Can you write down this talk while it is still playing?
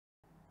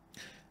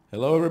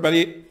Hello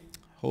everybody,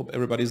 hope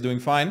everybody's doing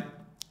fine.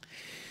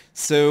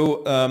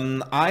 So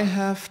I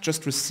have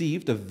just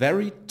received a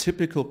very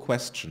typical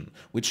question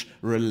which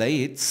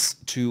relates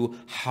to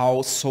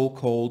how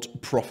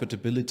so-called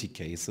profitability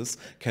cases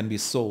can be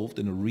solved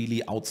in a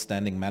really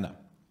outstanding manner.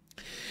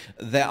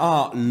 There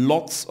are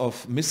lots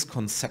of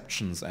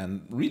misconceptions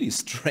and really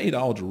straight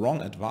out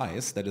wrong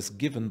advice that is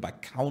given by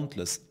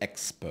countless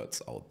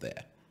experts out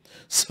there.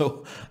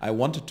 So I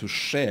wanted to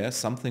share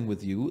something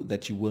with you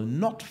that you will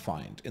not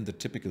find in the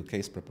typical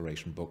case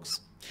preparation books,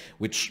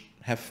 which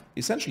have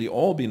essentially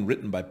all been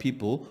written by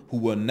people who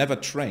were never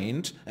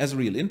trained as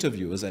real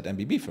interviewers at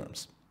MBB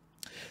firms.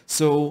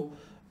 So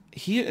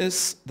here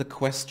is the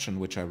question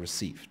which I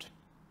received.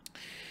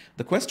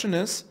 The question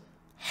is,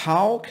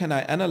 how can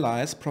I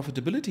analyze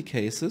profitability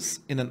cases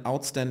in an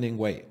outstanding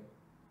way?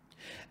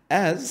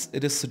 As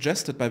it is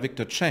suggested by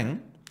Victor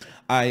Cheng,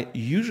 I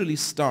usually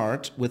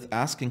start with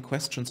asking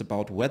questions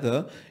about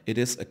whether it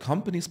is a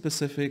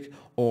company-specific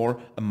or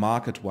a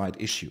market-wide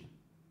issue.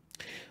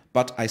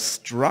 But I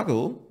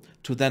struggle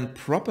to then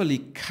properly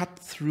cut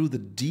through the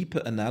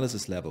deeper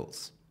analysis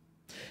levels.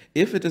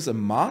 If it is a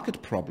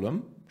market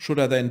problem, should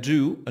I then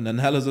do an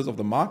analysis of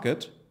the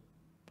market?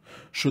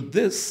 Should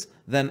this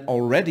then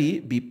already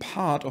be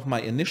part of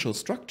my initial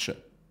structure?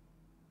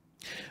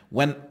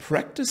 When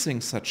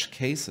practicing such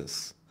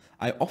cases,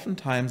 I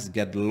oftentimes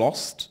get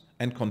lost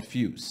and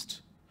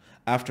confused.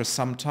 After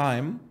some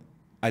time,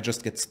 I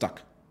just get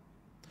stuck.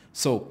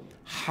 So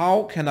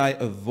how can I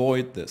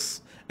avoid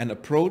this and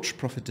approach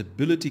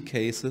profitability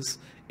cases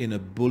in a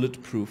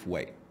bulletproof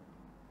way?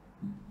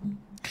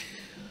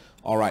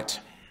 All right,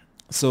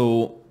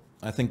 so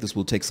I think this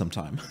will take some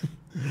time.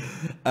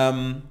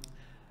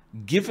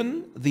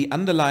 Given the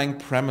underlying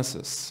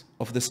premises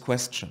of this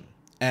question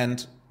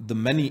and the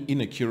many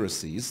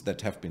inaccuracies that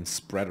have been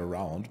spread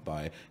around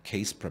by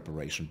case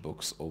preparation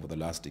books over the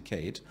last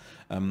decade,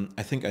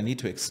 I think I need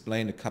to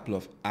explain a couple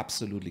of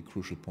absolutely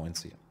crucial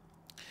points here.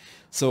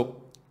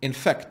 So, in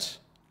fact,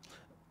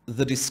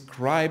 the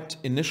described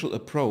initial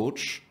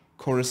approach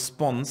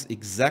corresponds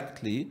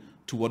exactly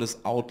to what is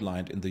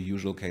outlined in the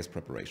usual case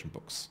preparation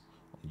books,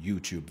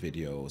 YouTube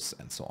videos,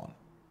 and so on.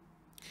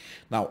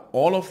 Now,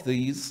 all of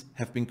these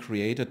have been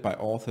created by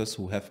authors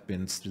who have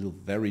been still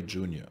very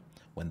junior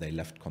when they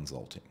left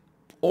consulting,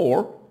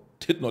 or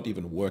did not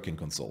even work in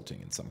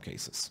consulting in some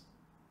cases.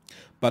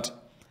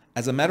 But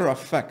as a matter of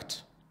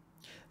fact,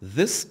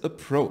 this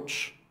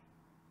approach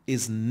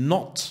is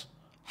not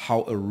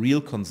how a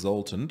real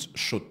consultant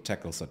should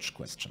tackle such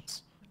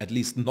questions, at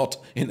least not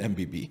in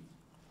MBB.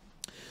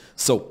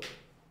 So,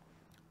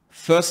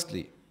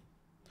 firstly,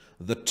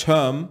 the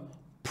term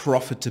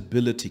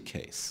profitability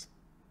case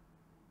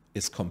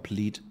is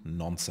complete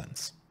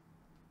nonsense.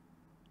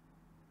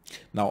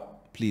 Now,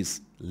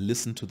 please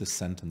listen to the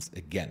sentence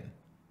again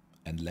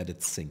and let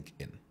it sink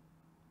in.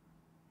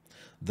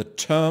 The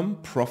term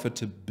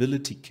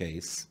profitability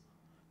case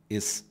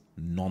is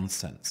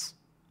nonsense.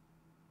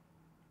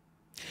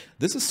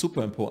 This is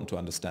super important to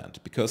understand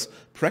because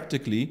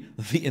practically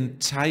the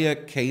entire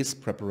case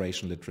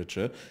preparation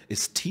literature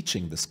is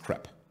teaching this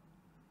crap.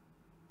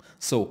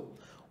 So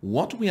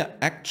what we are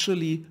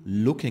actually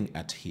looking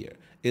at here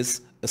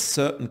is a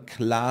certain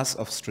class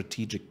of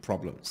strategic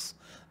problems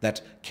that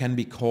can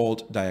be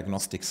called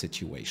diagnostic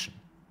situation.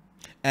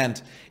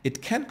 And it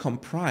can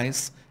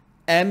comprise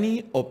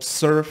any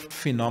observed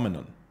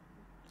phenomenon.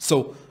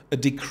 So a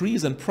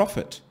decrease in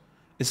profit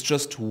is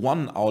just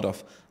one out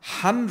of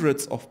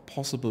hundreds of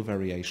possible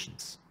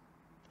variations.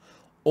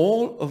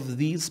 All of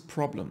these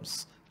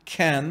problems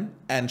can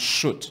and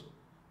should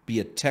be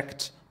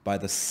attacked by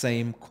the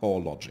same core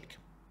logic.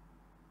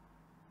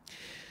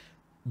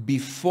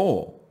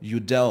 Before you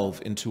delve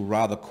into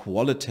rather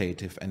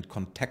qualitative and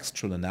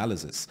contextual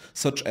analysis,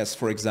 such as,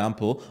 for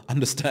example,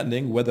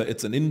 understanding whether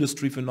it's an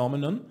industry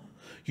phenomenon,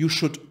 you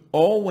should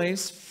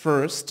always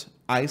first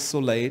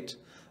isolate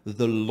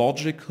the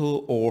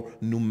logical or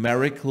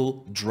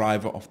numerical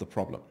driver of the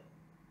problem.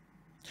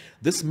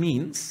 This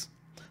means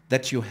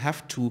that you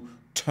have to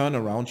turn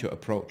around your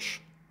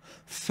approach.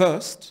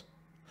 First,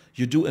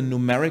 you do a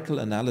numerical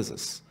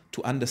analysis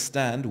to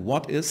understand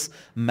what is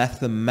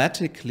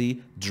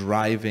mathematically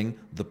driving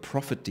the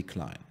profit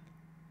decline.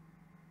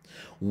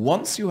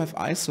 Once you have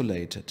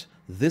isolated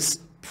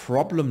this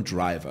problem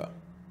driver,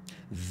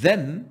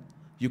 then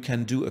you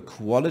can do a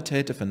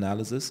qualitative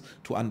analysis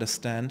to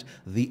understand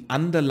the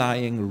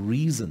underlying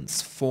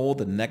reasons for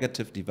the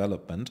negative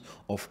development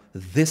of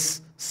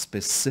this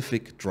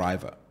specific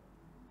driver.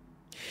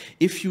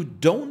 If you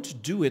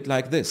don't do it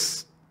like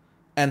this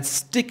and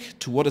stick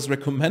to what is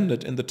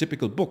recommended in the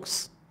typical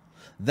books,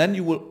 then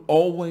you will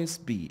always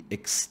be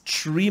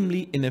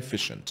extremely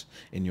inefficient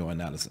in your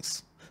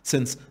analysis,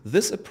 since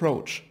this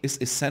approach is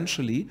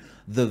essentially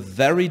the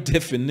very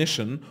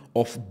definition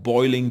of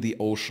boiling the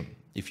ocean,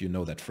 if you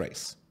know that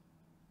phrase.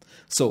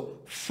 So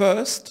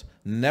first,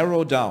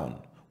 narrow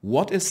down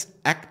what is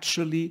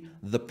actually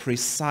the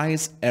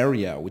precise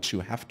area which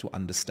you have to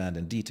understand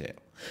in detail,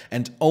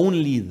 and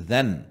only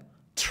then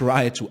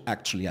try to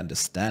actually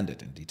understand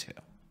it in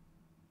detail.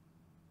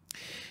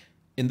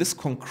 in this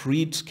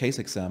concrete case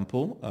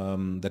example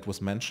that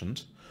was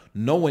mentioned,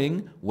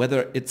 knowing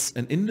whether it's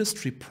an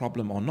industry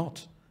problem or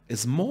not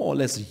is more or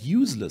less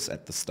useless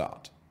at the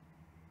start.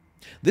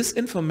 This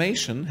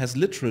information has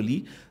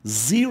literally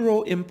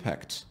zero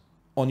impact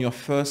on your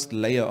first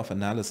layer of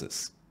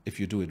analysis if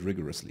you do it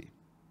rigorously.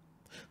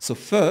 So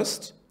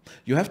first,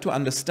 you have to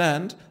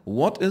understand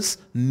what is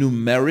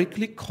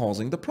numerically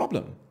causing the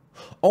problem.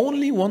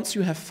 Only once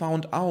you have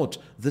found out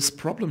this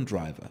problem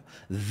driver,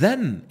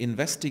 then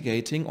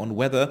investigating on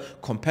whether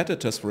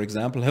competitors, for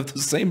example, have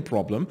the same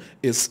problem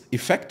is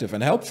effective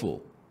and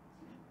helpful.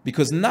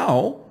 Because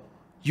now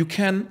you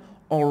can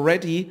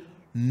already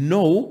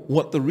know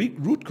what the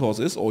root cause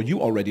is, or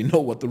you already know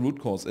what the root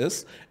cause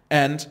is,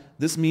 and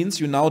this means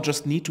you now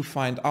just need to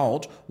find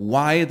out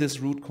why this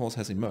root cause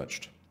has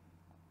emerged.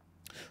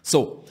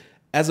 So,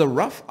 as a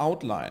rough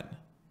outline,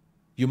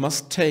 you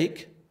must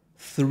take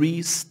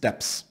 3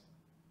 steps.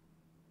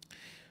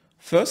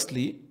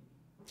 Firstly,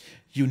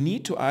 you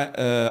need to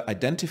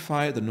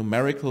identify the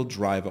numerical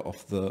driver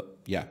of the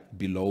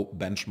below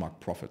benchmark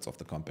profits of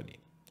the company.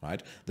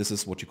 Right? This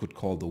is what you could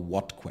call the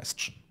what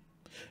question.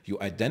 You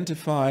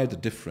identify the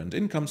different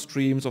income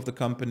streams of the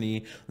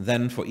company.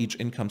 Then for each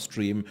income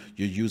stream,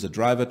 you use a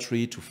driver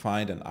tree to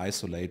find and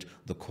isolate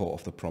the core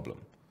of the problem.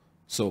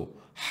 So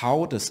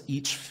how does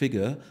each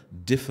figure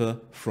differ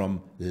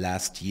from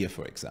last year,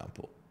 for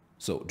example?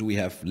 So do we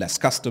have less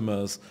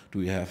customers? Do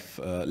we have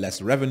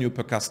less revenue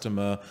per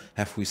customer?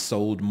 Have we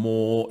sold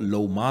more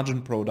low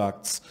margin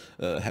products?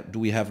 Do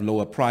we have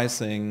lower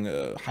pricing,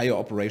 higher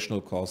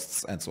operational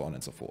costs, and so on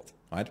and so forth,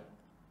 right?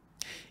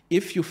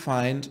 If you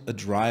find a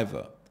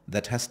driver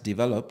that has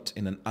developed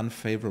in an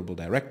unfavorable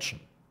direction,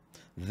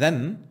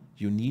 then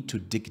you need to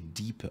dig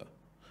deeper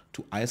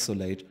to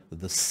isolate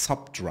the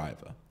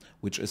sub-driver,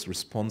 which is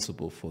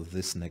responsible for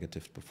this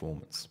negative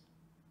performance.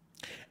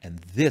 And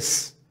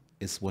this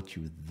is what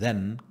you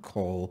then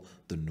call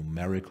the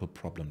numerical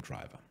problem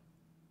driver.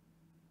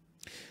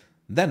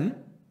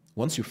 Then,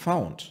 once you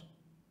found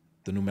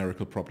the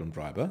numerical problem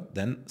driver,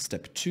 then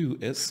step 2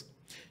 is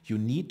you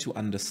need to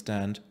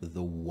understand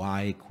the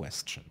why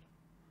question.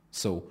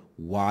 So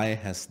why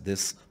has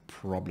this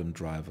problem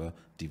driver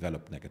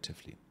developed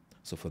negatively?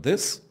 So for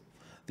this,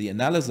 the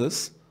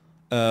analysis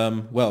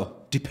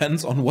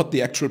depends on what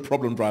the actual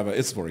problem driver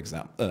is, for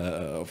example,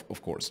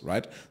 of course,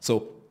 right?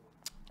 So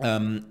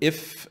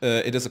if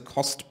it is a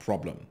cost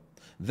problem,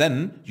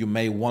 then you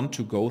may want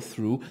to go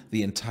through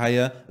the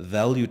entire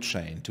value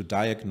chain to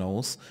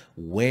diagnose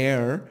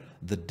where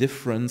the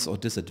difference or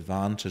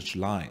disadvantage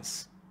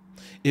lies.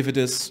 If it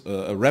is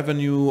a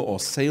revenue or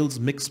sales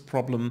mix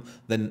problem,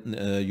 then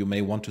you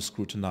may want to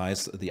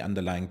scrutinize the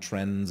underlying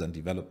trends and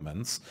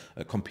developments,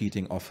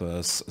 competing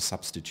offers,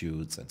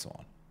 substitutes, and so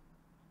on.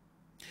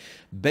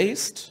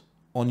 Based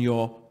on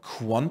your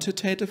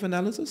quantitative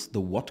analysis,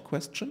 the what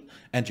question,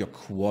 and your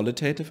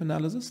qualitative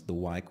analysis, the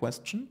why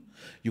question,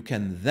 you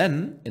can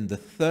then, in the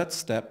 3rd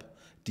step,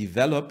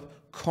 develop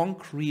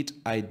concrete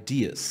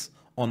ideas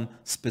on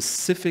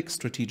specific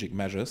strategic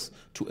measures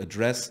to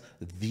address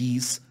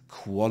these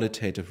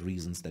qualitative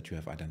reasons that you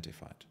have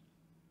identified.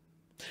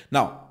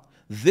 Now,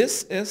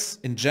 this is,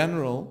 in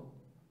general,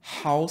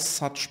 how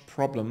such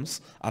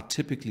problems are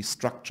typically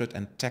structured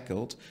and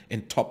tackled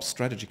in top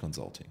strategy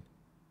consulting.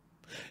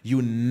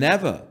 You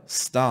never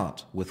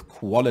start with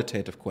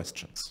qualitative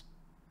questions.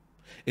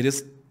 It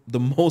is the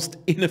most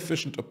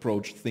inefficient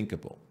approach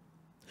thinkable.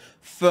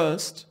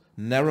 First,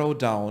 narrow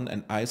down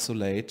and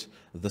isolate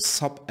the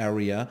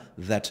sub-area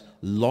that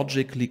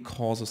logically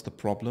causes the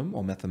problem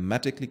or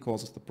mathematically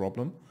causes the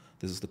problem.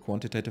 This is the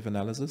quantitative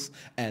analysis.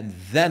 And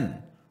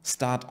then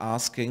start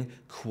asking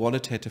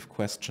qualitative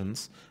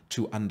questions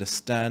to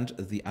understand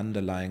the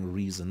underlying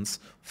reasons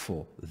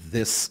for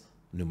this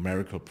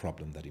numerical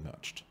problem that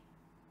emerged.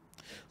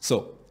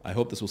 So, I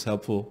hope this was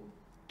helpful.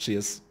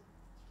 Cheers.